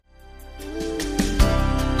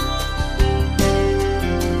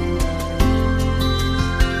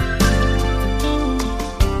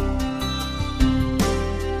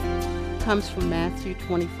comes from Matthew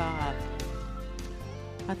 25.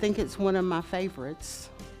 I think it's one of my favorites,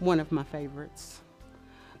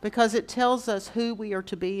 because it tells us who we are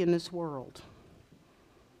to be in this world.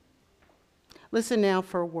 Listen now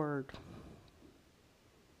for a word.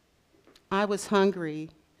 I was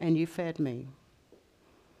hungry, and you fed me.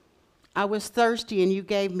 I was thirsty, and you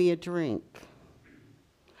gave me a drink.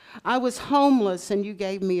 I was homeless, and you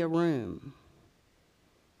gave me a room.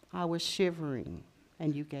 I was shivering,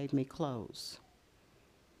 and you gave me clothes.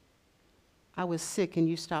 I was sick, and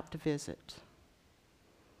you stopped to visit.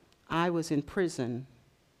 I was in prison,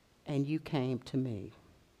 and you came to me.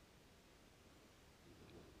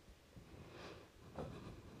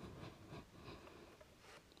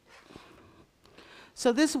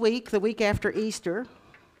 So this week, the week after Easter,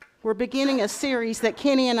 we're beginning a series that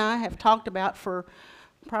Kenny and I have talked about for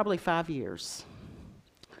probably 5 years.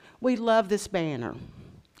 We love this banner,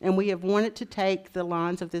 and we have wanted to take the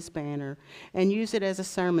lines of this banner and use it as a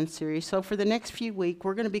sermon series. So for the next few weeks,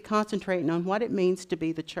 we're going to be concentrating on what it means to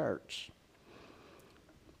be the church.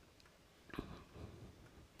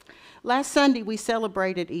 Last Sunday, we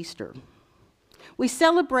celebrated Easter. We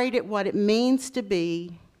celebrated what it means to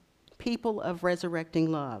be people of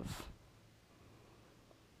resurrecting love.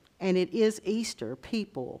 And it is Easter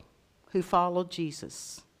people who follow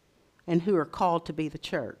Jesus and who are called to be the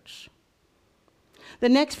church. The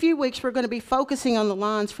next few weeks, we're going to be focusing on the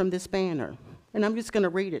lines from this banner, and I'm just going to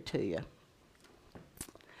read it to you.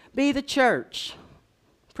 Be the church,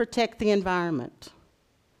 protect the environment,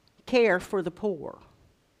 care for the poor,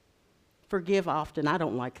 forgive often. I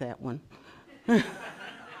don't like that one.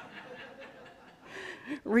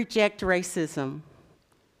 Reject racism.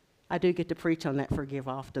 I do get to preach on that forgive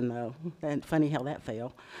often, though. And funny how that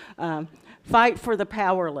fell. Fight for the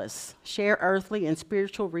powerless. Share earthly and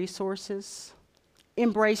spiritual resources.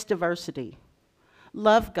 Embrace diversity.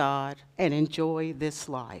 Love God and enjoy this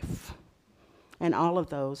life. And all of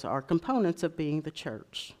those are components of being the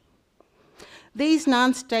church. These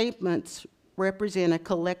 9 statements represent a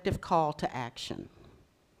collective call to action,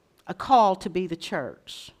 a call to be the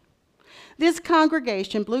church. This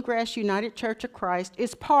congregation, Bluegrass United Church of Christ,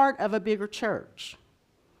 is part of a bigger church.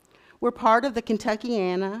 We're part of the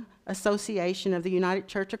Kentuckiana Association of the United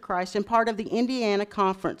Church of Christ and part of the Indiana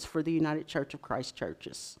Conference for the United Church of Christ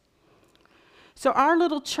churches. So our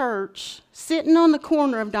little church, sitting on the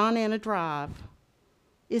corner of Donana Drive,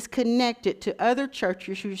 is connected to other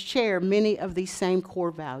churches who share many of these same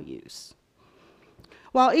core values.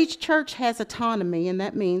 While each church has autonomy, and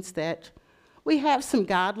that means that we have some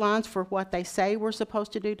guidelines for what they say we're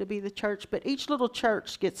supposed to do to be the church, but each little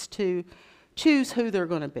church gets to choose who they're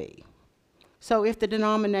going to be. So if the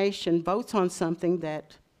denomination votes on something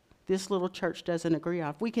that this little church doesn't agree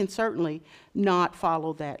on, we can certainly not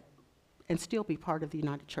follow that and still be part of the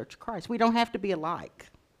United Church of Christ. We don't have to be alike.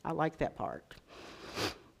 I like that part.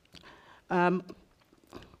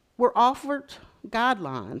 We're offered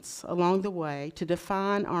guidelines along the way to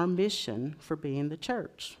define our mission for being the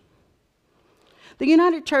church. The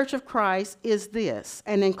United Church of Christ is this,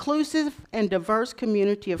 an inclusive and diverse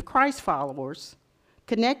community of Christ followers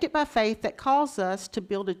connected by faith that calls us to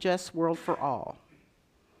build a just world for all.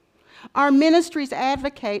 Our ministries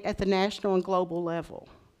advocate at the national and global level,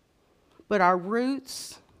 but our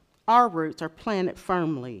roots are planted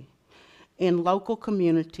firmly in local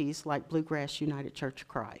communities like Bluegrass United Church of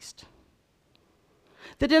Christ.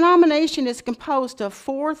 The denomination is composed of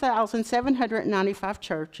 4,795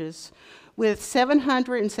 churches with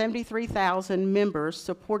 773,000 members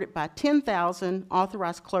supported by 10,000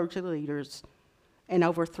 authorized clergy leaders and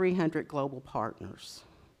over 300 global partners.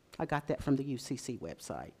 I got that from the UCC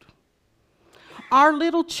website. Our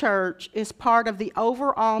little church is part of the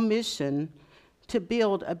overall mission to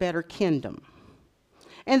build a better kingdom.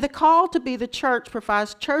 And the call to be the church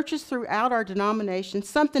provides churches throughout our denomination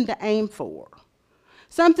something to aim for,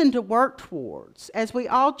 something to work towards as we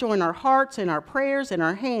all join our hearts and our prayers and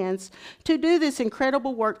our hands to do this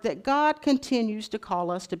incredible work that God continues to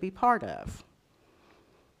call us to be part of.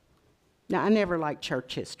 Now, I never liked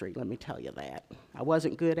church history, let me tell you that. I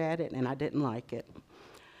wasn't good at it, and I didn't like it.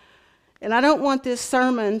 And I don't want this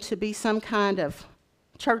sermon to be some kind of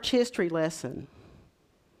church history lesson.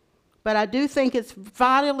 But I do think it's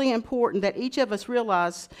vitally important that each of us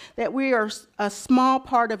realize that we are a small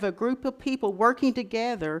part of a group of people working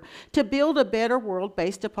together to build a better world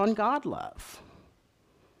based upon God love.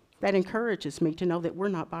 That encourages me to know that we're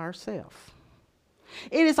not by ourselves.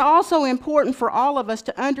 It is also important for all of us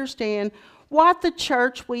to understand what the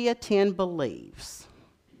church we attend believes.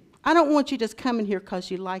 I don't want you just coming here because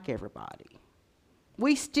you like everybody.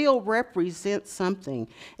 We still represent something,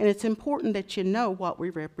 and it's important that you know what we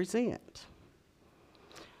represent.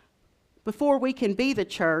 Before we can be the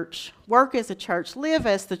church, work as a church, live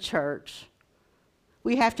as the church,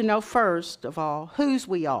 we have to know first of all whose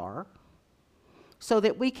we are so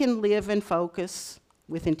that we can live and focus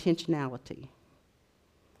with intentionality.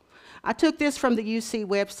 I took this from the UC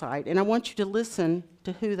website, and I want you to listen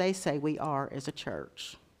to who they say we are as a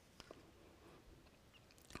church.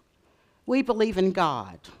 We believe in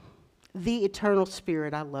God, the eternal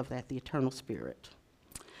Spirit. I love that, the eternal Spirit,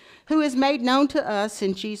 who is made known to us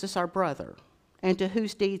in Jesus our brother, and to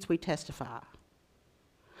whose deeds we testify.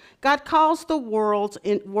 God calls the worlds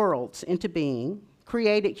into being,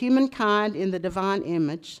 created humankind in the divine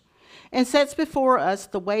image, and sets before us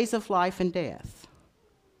the ways of life and death.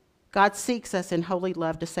 God seeks us in holy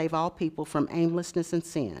love to save all people from aimlessness and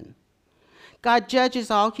sin. God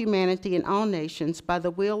judges all humanity and all nations by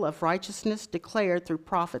the will of righteousness declared through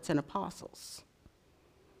prophets and apostles.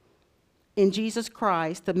 In Jesus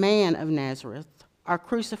Christ, the man of Nazareth, our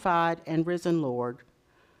crucified and risen Lord,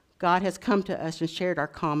 God has come to us and shared our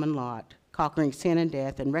common lot, conquering sin and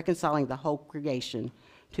death and reconciling the whole creation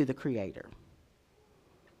to the Creator.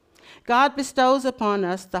 God bestows upon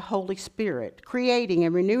us the Holy Spirit, creating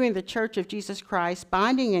and renewing the Church of Jesus Christ,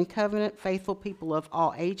 binding in covenant faithful people of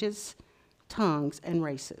all ages, tongues, and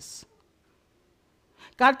races.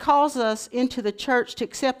 God calls us into the church to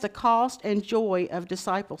accept the cost and joy of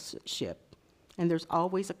discipleship, and there's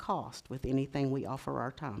always a cost with anything we offer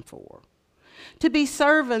our time for. To be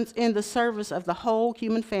servants in the service of the whole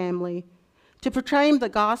human family, to proclaim the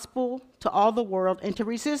gospel to all the world, and to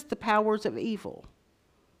resist the powers of evil,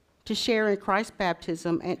 to share in Christ's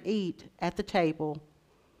baptism and eat at the table,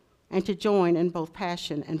 and to join in both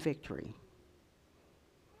passion and victory.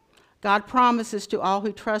 God promises to all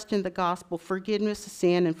who trust in the gospel forgiveness of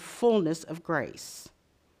sin and fullness of grace,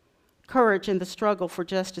 courage in the struggle for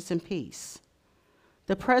justice and peace,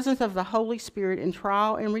 the presence of the Holy Spirit in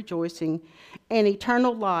trial and rejoicing, and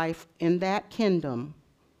eternal life in that kingdom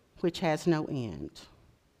which has no end.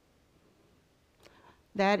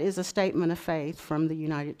 That is a statement of faith from the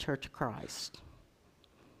United Church of Christ.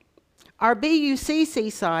 Our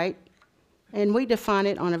BUCC site, and we define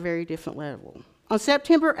it on a very different level. On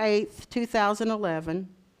September 8th, 2011,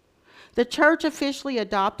 the church officially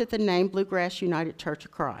adopted the name Bluegrass United Church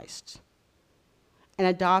of Christ and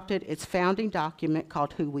adopted its founding document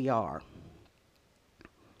called Who We Are.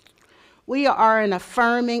 We are an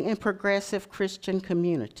affirming and progressive Christian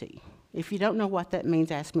community. If you don't know what that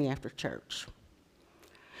means, ask me after church.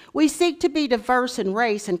 We seek to be diverse in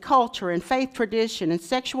race and culture and faith tradition and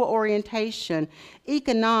sexual orientation,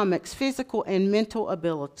 economics, physical and mental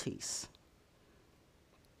abilities,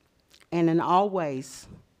 and in all ways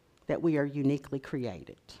that we are uniquely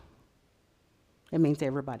created. It means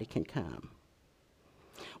everybody can come.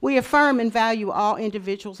 We affirm and value all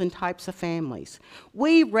individuals and types of families.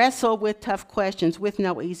 We wrestle with tough questions with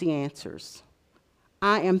no easy answers.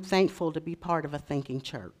 I am thankful to be part of a thinking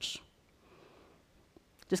church.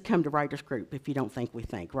 Just come to Writers Group if you don't think we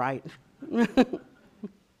think, right?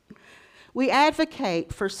 We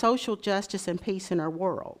advocate for social justice and peace in our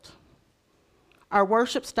world. Our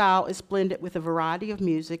worship style is blended with a variety of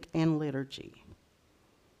music and liturgy.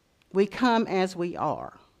 We come as we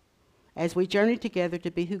are, as we journey together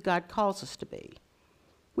to be who God calls us to be,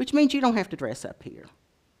 which means you don't have to dress up here.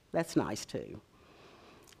 That's nice too.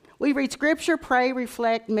 We read scripture, pray,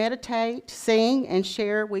 reflect, meditate, sing, and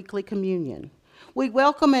share weekly communion. We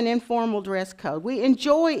welcome an informal dress code. We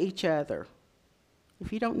enjoy each other.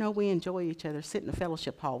 If you don't know we enjoy each other, sit in the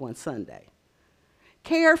fellowship hall one Sunday.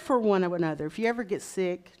 Care for one another. If you ever get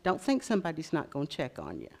sick, don't think somebody's not going to check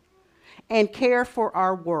on you. And care for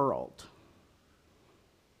our world.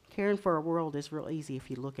 Caring for our world is real easy if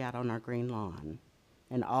you look out on our green lawn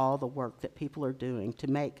and all the work that people are doing to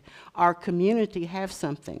make our community have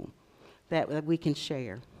something that we can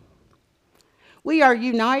share. We are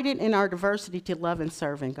united in our diversity to love and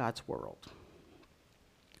serve in God's world.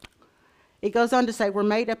 It goes on to say we're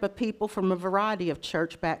made up of people from a variety of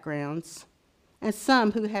church backgrounds and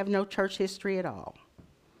some who have no church history at all.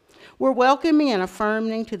 We're welcoming and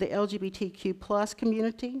affirming to the LGBTQ plus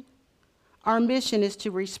community. Our mission is to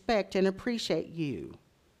respect and appreciate you,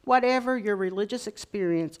 whatever your religious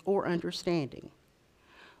experience or understanding.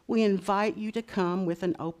 We invite you to come with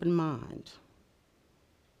an open mind.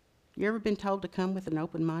 You ever been told to come with an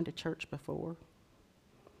open mind to church before?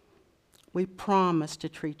 We promise to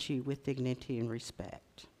treat you with dignity and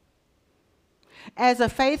respect. As a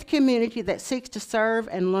faith community that seeks to serve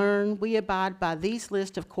and learn, we abide by these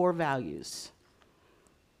list of core values.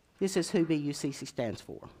 This is who BUCC stands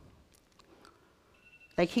for.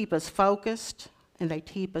 They keep us focused, and they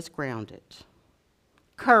keep us grounded.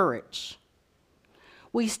 Courage.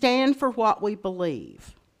 We stand for what we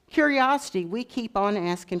believe. Curiosity, we keep on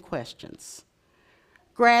asking questions.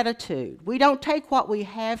 Gratitude, we don't take what we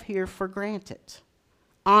have here for granted.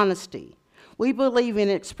 Honesty, we believe in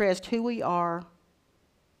expressed who we are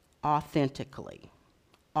authentically.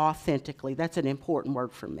 Authentically, that's an important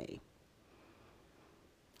word for me.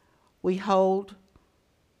 We hold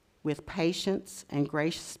with patience and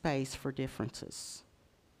gracious space for differences.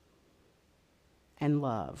 And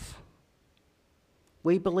love.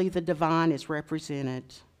 We believe the divine is represented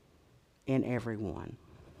in everyone.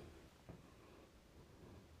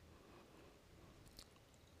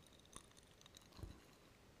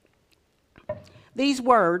 These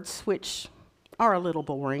words, which are a little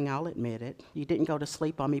boring, I'll admit it. You didn't go to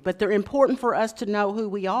sleep on me, but they're important for us to know who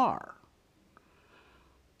we are.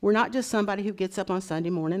 We're not just somebody who gets up on Sunday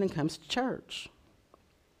morning and comes to church.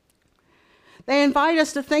 They invite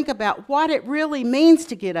us to think about what it really means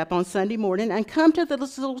to get up on Sunday morning and come to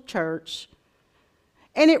this little church.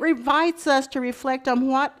 And it invites us to reflect on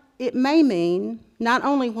what it may mean, not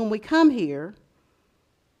only when we come here,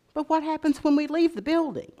 but what happens when we leave the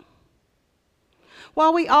building.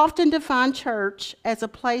 While we often define church as a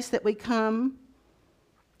place that we come,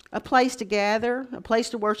 a place to gather, a place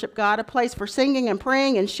to worship God, a place for singing and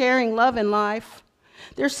praying and sharing love and life,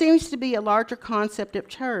 there seems to be a larger concept of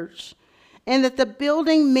church, and that the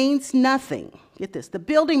building means nothing. Get this, the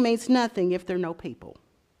building means nothing if there are no people,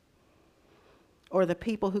 or the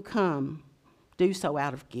people who come do so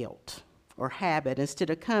out of guilt or habit instead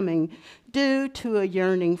of coming due to a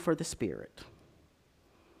yearning for the Spirit.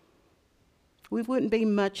 We wouldn't be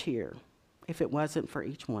much here if it wasn't for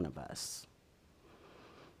each one of us.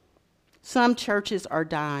 Some churches are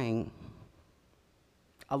dying.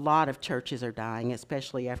 A lot of churches are dying,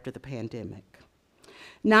 especially after the pandemic.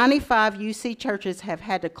 95 UC churches have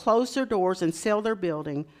had to close their doors and sell their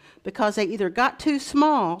building because they either got too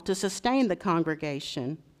small to sustain the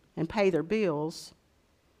congregation and pay their bills,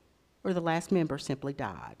 or the last member simply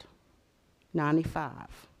died.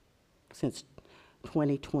 95 since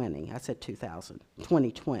 2020. I said 2000.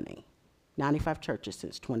 2020. 95 churches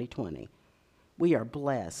since 2020. We are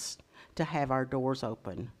blessed to have our doors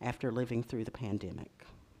open after living through the pandemic.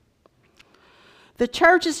 The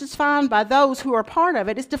church is defined by those who are part of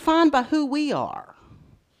it. It's defined by who we are.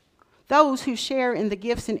 Those who share in the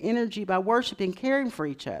gifts and energy by worshiping, caring for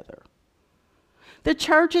each other. The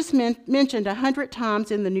church is mentioned 100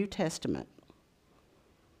 times in the New Testament.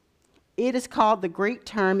 It is called the Greek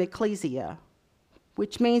term ecclesia,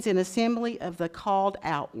 which means an assembly of the called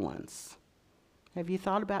out ones. Have you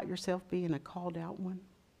thought about yourself being a called out one?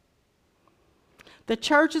 The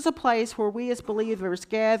church is a place where we as believers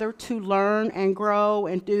gather to learn and grow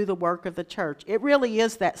and do the work of the church. It really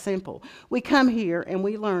is that simple. We come here and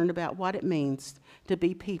we learn about what it means to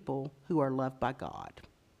be people who are loved by God.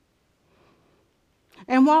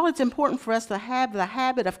 And while it's important for us to have the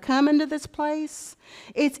habit of coming to this place,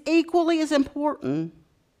 it's equally as important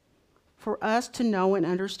for us to know and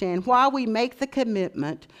understand why we make the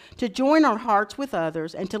commitment to join our hearts with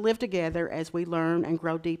others and to live together as we learn and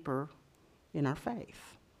grow deeper in our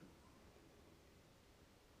faith.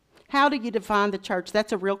 How do you define the church?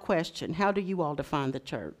 That's a real question. How do you all define the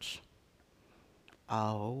church?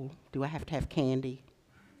 Oh, do I have to have candy?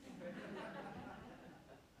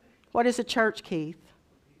 What is a church, Keith?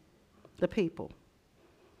 The people.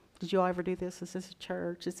 Did you all ever do this? Is this a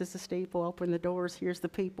church? Is this a steeple? Open the doors, here's the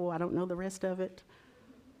people. I don't know the rest of it.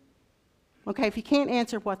 Okay, if you can't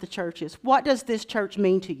answer what the church is, what does this church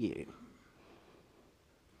mean to you?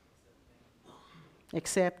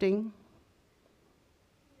 Accepting,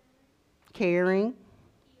 caring,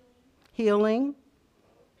 healing,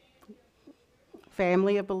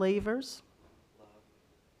 family of believers,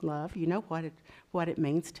 love. You know what it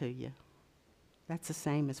means to you. That's the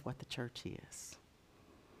same as what the church is.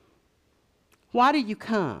 Why do you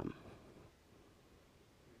come?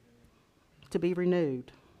 To be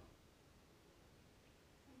renewed.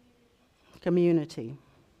 Community.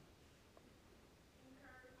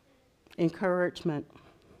 Encouragement.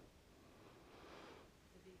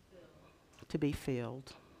 To be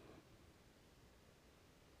filled.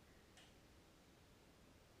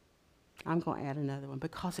 I'm going to add another one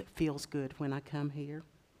because it feels good when I come here.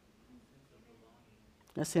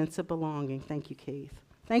 A sense of belonging. Thank you, Keith.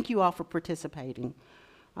 Thank you all for participating.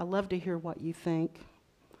 I love to hear what you think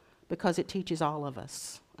because it teaches all of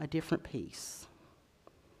us a different piece.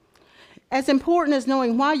 As important as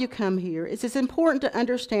knowing why you come here, it's important to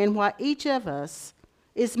understand why each of us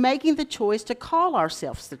is making the choice to call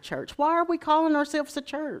ourselves the church. Why are we calling ourselves the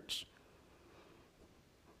church?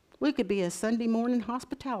 We could be a Sunday morning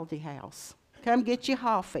hospitality house. Come get your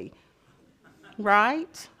coffee,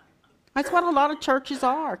 right? That's what a lot of churches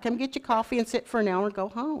are. Come get your coffee and sit for an hour and go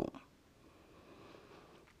home.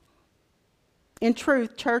 In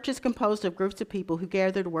truth, church is composed of groups of people who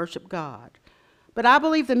gather to worship God. But I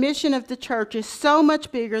believe the mission of the church is so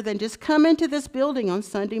much bigger than just come into this building on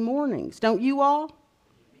Sunday mornings. Don't you all?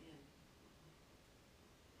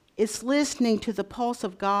 It's listening to the pulse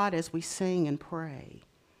of God as we sing and pray.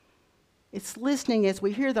 It's listening as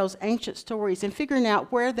we hear those ancient stories and figuring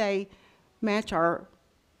out where they match our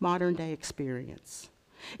modern day experience.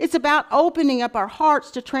 It's about opening up our hearts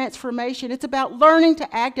to transformation. It's about learning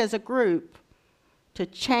to act as a group to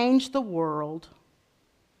change the world,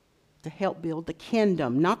 to help build the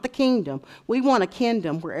kingdom, not the kingdom. We want a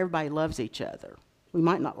kingdom where everybody loves each other. We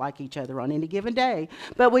might not like each other on any given day,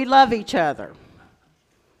 but we love each other.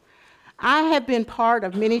 I have been part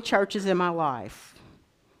of many churches in my life,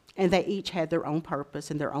 and they each had their own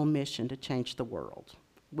purpose and their own mission to change the world.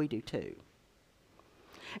 We do too.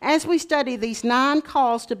 As we study these 9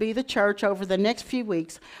 calls to be the church over the next few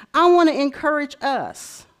weeks, I want to encourage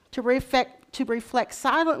us to reflect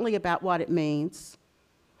silently about what it means,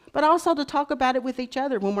 but also to talk about it with each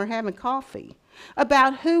other when we're having coffee,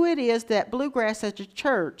 about who it is that Bluegrass as a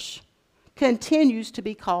church continues to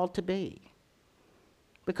be called to be.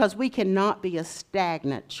 Because we cannot be a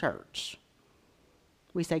stagnant church.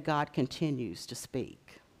 We say God continues to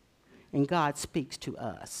speak, and God speaks to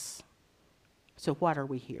us. So what are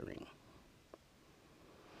we hearing?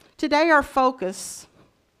 Today our focus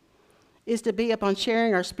is to be upon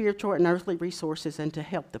sharing our spiritual and earthly resources and to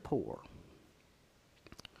help the poor.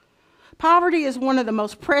 Poverty is one of the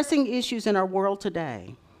most pressing issues in our world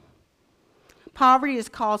today. Poverty is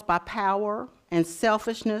caused by power and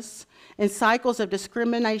selfishness and cycles of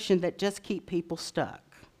discrimination that just keep people stuck.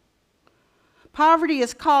 Poverty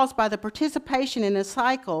is caused by the participation in a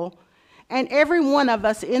cycle, and every one of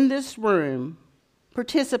us in this room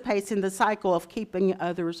participates in the cycle of keeping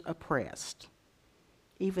others oppressed.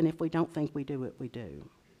 Even if we don't think we do it, we do.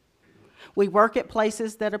 We work at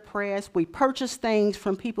places that oppress. We purchase things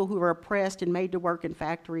from people who are oppressed and made to work in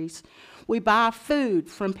factories. We buy food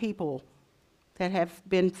from people that have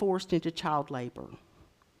been forced into child labor.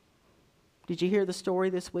 Did you hear the story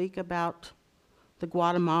this week about the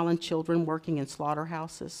Guatemalan children working in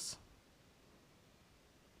slaughterhouses?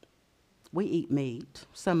 We eat meat,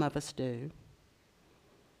 some of us do.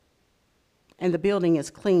 And the building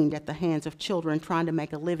is cleaned at the hands of children trying to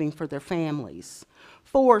make a living for their families,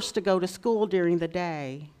 forced to go to school during the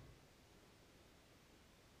day,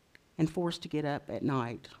 and forced to get up at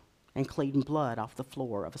night and clean blood off the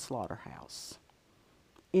floor of a slaughterhouse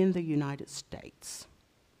in the United States.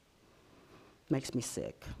 Makes me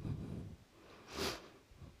sick.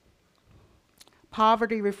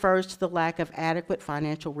 Poverty refers to the lack of adequate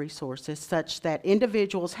financial resources such that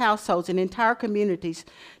individuals, households, and entire communities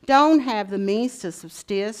don't have the means to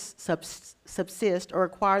subsist or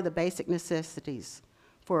acquire the basic necessities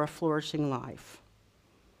for a flourishing life.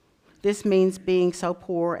 This means being so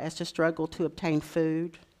poor as to struggle to obtain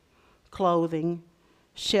food, clothing,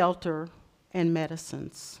 shelter, and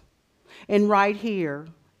medicines. And right here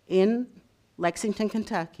in Lexington,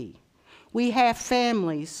 Kentucky, we have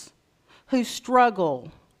families who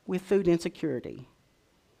struggle with food insecurity.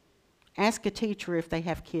 Ask a teacher if they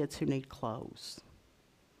have kids who need clothes.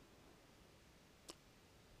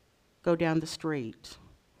 Go down the street,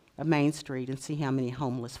 a main street, and see how many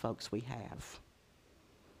homeless folks we have.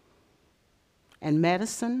 And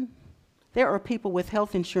medicine, there are people with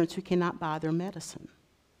health insurance who cannot buy their medicine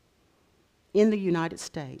in the United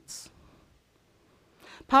States.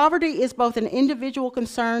 Poverty is both an individual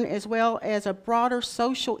concern as well as a broader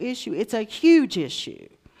social issue. It's a huge issue.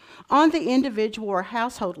 On the individual or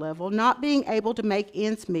household level, not being able to make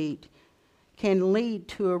ends meet can lead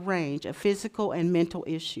to a range of physical and mental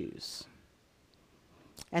issues.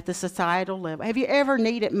 At the societal level, have you ever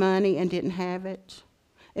needed money and didn't have it?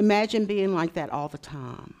 Imagine being like that all the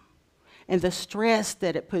time. And the stress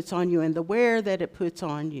that it puts on you and the wear that it puts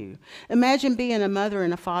on you. Imagine being a mother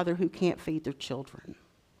and a father who can't feed their children.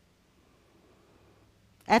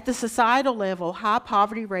 At the societal level, high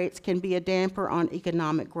poverty rates can be a damper on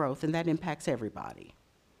economic growth, and that impacts everybody.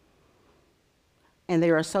 And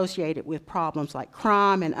they're associated with problems like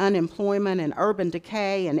crime and unemployment and urban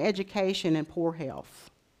decay and education and poor health.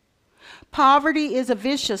 Poverty is a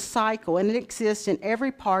vicious cycle, and it exists in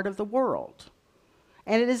every part of the world.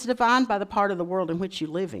 And it is defined by the part of the world in which you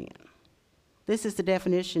live in. This is the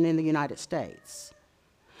definition in the United States.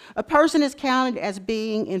 A person is counted as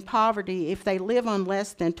being in poverty if they live on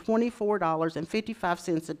less than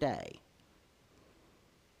 $24.55 a day.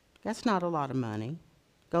 That's not a lot of money.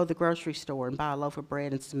 Go to the grocery store and buy a loaf of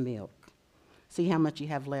bread and some milk. See how much you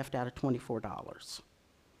have left out of $24.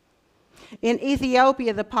 In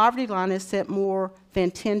Ethiopia, the poverty line is set more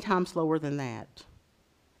than 10 times lower than that.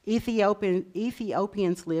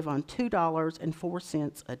 Ethiopians live on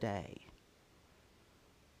 $2.04 a day.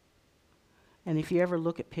 And if you ever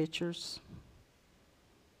look at pictures,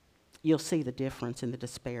 you'll see the difference in the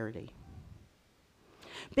disparity.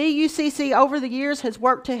 BUCC over the years has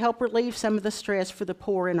worked to help relieve some of the stress for the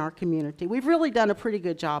poor in our community. We've really done a pretty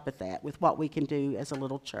good job at that with what we can do as a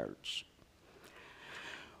little church.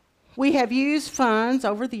 We have used funds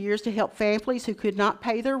over the years to help families who could not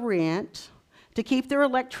pay their rent, to keep their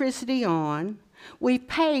electricity on. We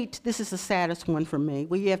paid, this is the saddest one for me,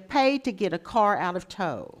 we have paid to get a car out of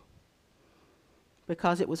tow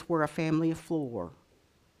because it was where a family of four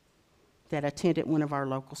that attended one of our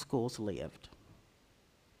local schools lived.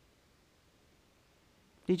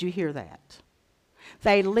 Did you hear that?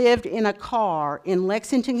 They lived in a car in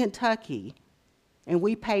Lexington, Kentucky, and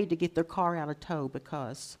we paid to get their car out of tow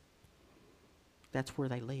because that's where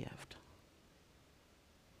they lived.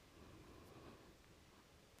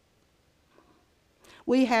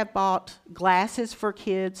 We have bought glasses for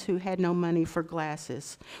kids who had no money for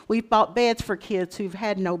glasses. We've bought beds for kids who've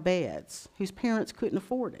had no beds, whose parents couldn't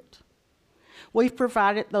afford it. We've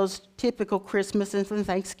provided those typical Christmas and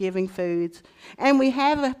Thanksgiving foods, and we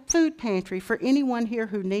have a food pantry for anyone here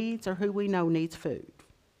who needs or who we know needs food.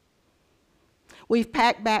 We've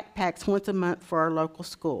packed backpacks once a month for our local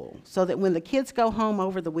school so that when the kids go home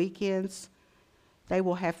over the weekends, they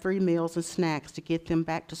will have 3 meals and snacks to get them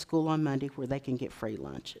back to school on Monday where they can get free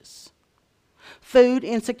lunches. Food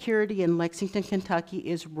insecurity in Lexington, Kentucky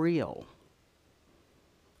is real.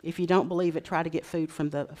 If you don't believe it, try to get food from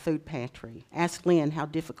the food pantry. Ask Lynn how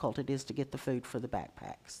difficult it is to get the food for the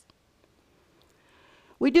backpacks.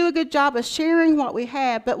 We do a good job of sharing what we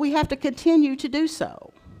have, but we have to continue to do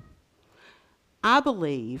so. I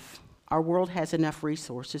believe our world has enough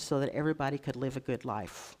resources so that everybody could live a good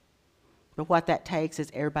life. But what that takes is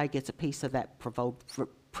everybody gets a piece of that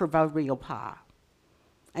proverbial pie,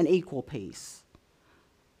 an equal piece.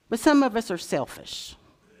 But some of us are selfish,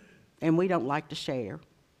 and we don't like to share.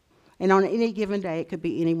 And on any given day, it could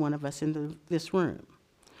be any one of us in this room.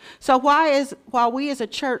 So while we as a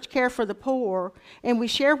church care for the poor and we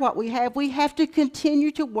share what we have to continue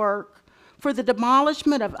to work for the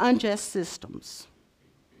demolishment of unjust systems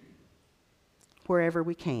wherever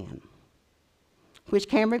we can, which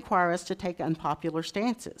can require us to take unpopular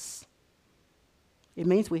stances. It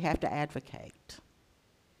means we have to advocate.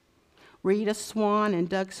 Rita Swan and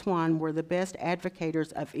Doug Swan were the best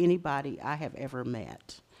advocators of anybody I have ever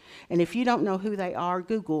met. And if you don't know who they are,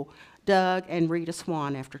 Google Doug and Rita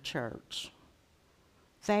Swan after church.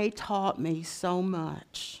 They taught me so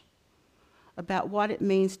much about what it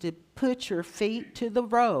means to put your feet to the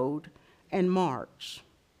road and march.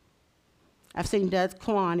 I've seen Doug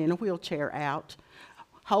Swan in a wheelchair out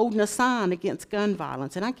holding a sign against gun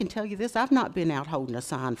violence. And I can tell you this, I've not been out holding a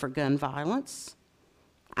sign for gun violence.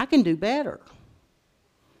 I can do better.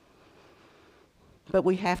 But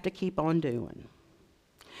we have to keep on doing.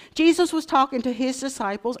 Jesus was talking to his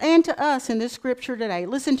disciples and to us in this scripture today.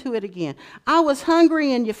 Listen to it again. I was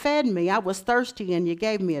hungry and you fed me. I was thirsty and you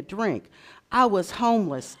gave me a drink. I was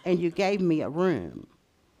homeless and you gave me a room.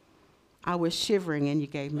 I was shivering and you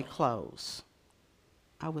gave me clothes.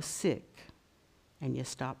 I was sick and you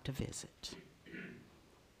stopped to visit.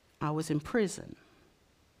 I was in prison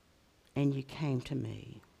and you came to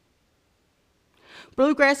me.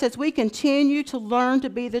 Bluegrass, as we continue to learn to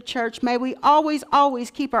be the church, may we always,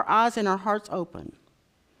 always keep our eyes and our hearts open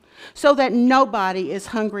so that nobody is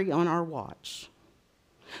hungry on our watch,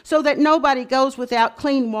 so that nobody goes without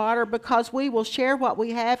clean water, because we will share what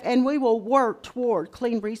we have and we will work toward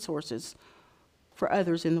clean resources for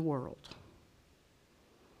others in the world.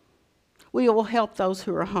 We will help those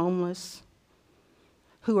who are homeless,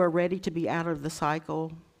 who are ready to be out of the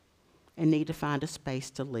cycle and need to find a space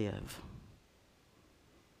to live.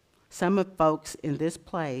 Some of folks in this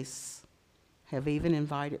place have even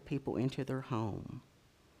invited people into their home.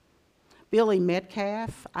 Billy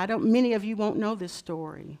Metcalf, many of you won't know this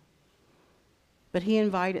story, but he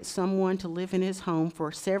invited someone to live in his home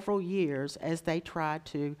for several years as they tried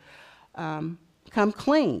to come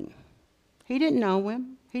clean. He didn't know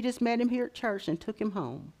him. He just met him here at church and took him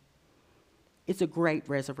home. It's a great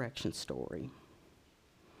resurrection story.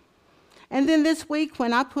 And then this week,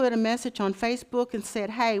 when I put a message on Facebook and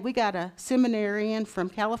said, hey, we got a seminarian from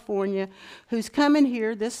California who's coming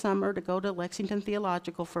here this summer to go to Lexington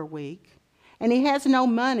Theological for a week, and he has no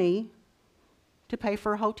money to pay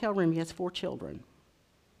for a hotel room. He has 4 children.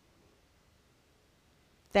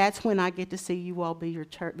 That's when I get to see you all be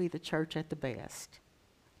the church at the best.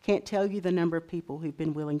 Can't tell you the number of people who've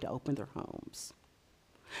been willing to open their homes.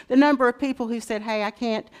 The number of people who said, hey, I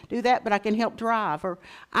can't do that, but I can help drive, or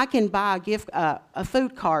I can buy a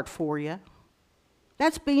food card for you.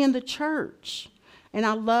 That's being the church. And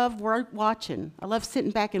I love watching. I love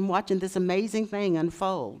sitting back and watching this amazing thing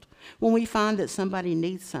unfold when we find that somebody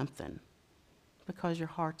needs something because your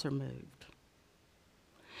hearts are moved.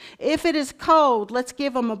 If it is cold, let's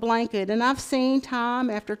give them a blanket. And I've seen time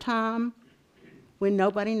after time when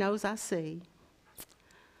nobody knows I see.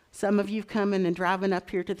 Some of you coming and driving up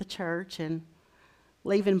here to the church and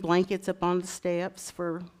leaving blankets up on the steps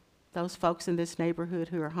for those folks in this neighborhood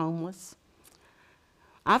who are homeless.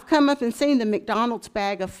 I've come up and seen the McDonald's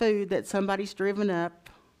bag of food that somebody's driven up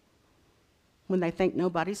when they think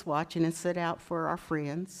nobody's watching and set out for our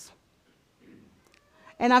friends.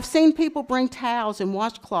 And I've seen people bring towels and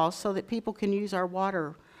washcloths so that people can use our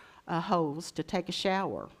water hose to take a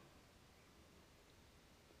shower.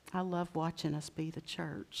 I love watching us be the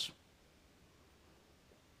church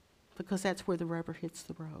because that's where the rubber hits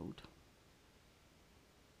the road.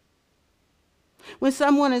 When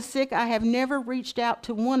someone is sick, I have never reached out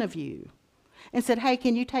to one of you and said, hey,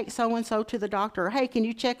 can you take so-and-so to the doctor? Or, hey, can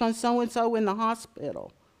you check on so-and-so in the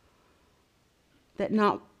hospital? That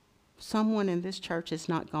not someone in this church has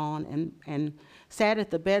not gone and sat at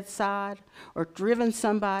the bedside or driven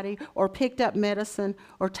somebody or picked up medicine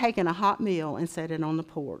or taken a hot meal and set it on the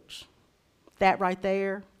porch. That right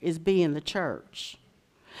there is being the church.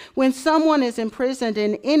 When someone is imprisoned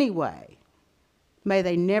in any way, may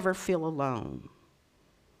they never feel alone,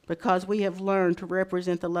 because we have learned to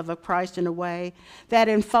represent the love of Christ in a way that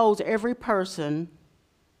enfolds every person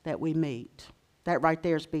that we meet. That right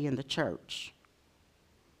there is being the church.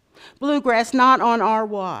 Bluegrass, not on our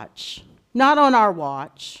watch. Not on our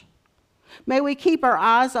watch. May we keep our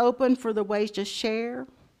eyes open for the ways to share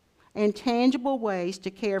and tangible ways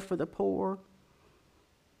to care for the poor.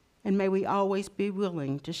 And may we always be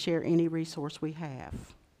willing to share any resource we have.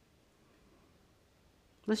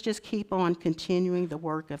 Let's just keep on continuing the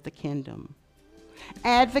work of the kingdom,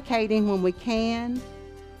 advocating when we can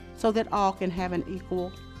so that all can have an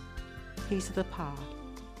equal piece of the pie.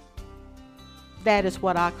 That is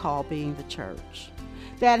what I call being the church.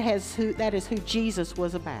 That is who Jesus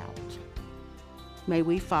was about. May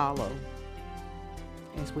we follow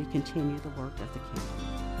as we continue the work of the kingdom.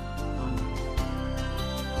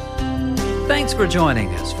 Amen. Thanks for joining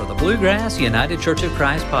us for the Bluegrass United Church of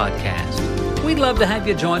Christ podcast. We'd love to have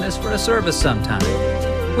you join us for a service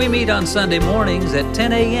sometime. We meet on Sunday mornings at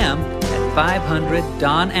 10 a.m. at 500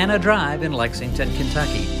 Don Anna Drive in Lexington,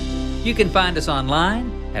 Kentucky. You can find us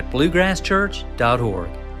online at bluegrasschurch.org.